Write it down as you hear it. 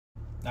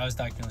I was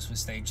diagnosed with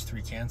stage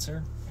 3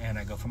 cancer, and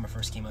I go for my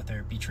first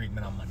chemotherapy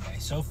treatment on Monday.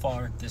 So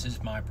far, this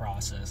is my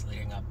process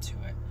leading up to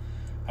it.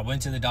 I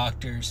went to the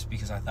doctors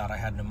because I thought I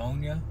had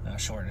pneumonia. I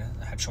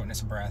had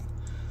shortness of breath.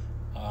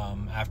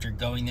 After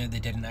going there, they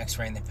did an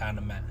x-ray and they found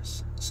a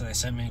mass. So they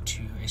sent me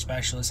to a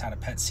specialist, had a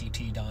PET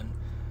CT done.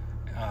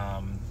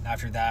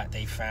 After that,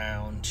 they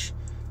found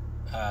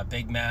a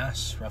big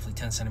mass, roughly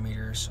 10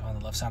 centimeters on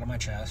the left side of my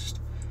chest,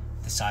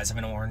 the size of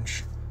an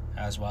orange,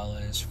 as well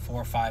as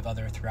 4 or 5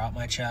 other throughout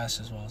my chest,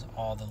 as well as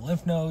all the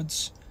lymph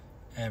nodes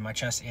in my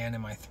chest and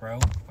in my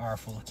throat are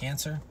full of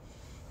cancer.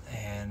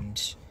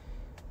 And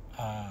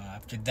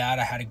after that,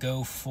 I had to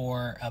go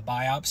for a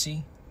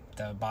biopsy.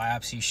 The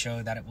biopsy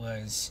showed that it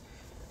was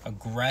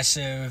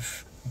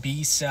aggressive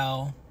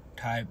B-cell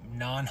type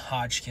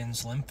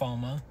non-Hodgkin's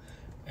lymphoma,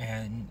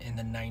 and in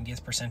the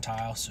 90th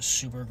percentile, so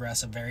super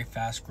aggressive, very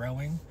fast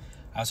growing.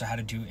 I also had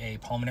to do a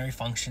pulmonary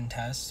function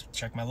test,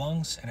 check my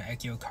lungs, and an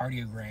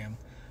echocardiogram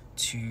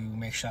to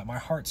make sure that my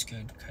heart's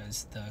good,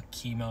 because the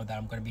chemo that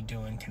I'm going to be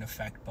doing can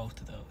affect both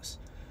of those.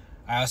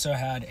 I also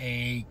had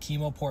a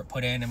chemo port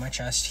put in my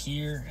chest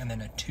here, and then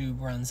a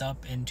tube runs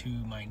up into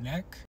my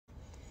neck.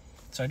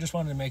 So I just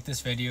wanted to make this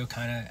video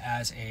kind of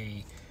as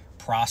a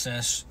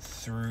process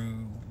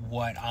through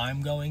what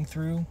I'm going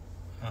through,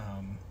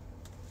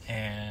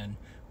 and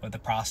what the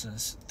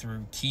process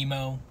through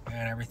chemo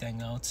and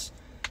everything else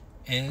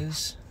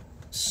is.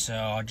 So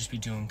I'll just be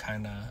doing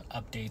kind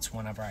of updates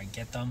whenever I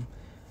get them.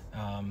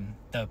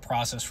 The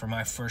process for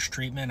my first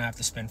treatment, I have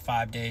to spend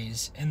 5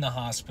 days in the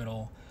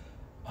hospital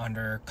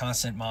under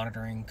constant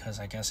monitoring, because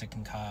I guess it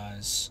can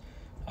cause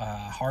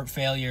heart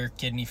failure,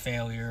 kidney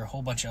failure, a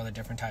whole bunch of other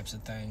different types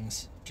of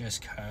things,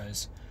 just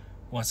because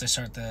once they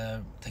start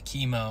the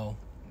chemo,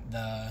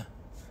 the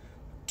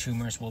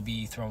tumors will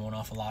be throwing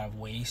off a lot of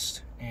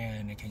waste,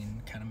 and it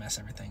can kind of mess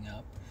everything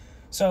up.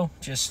 So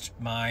just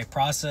my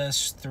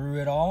process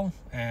through it all,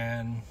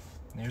 and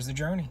there's the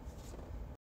journey.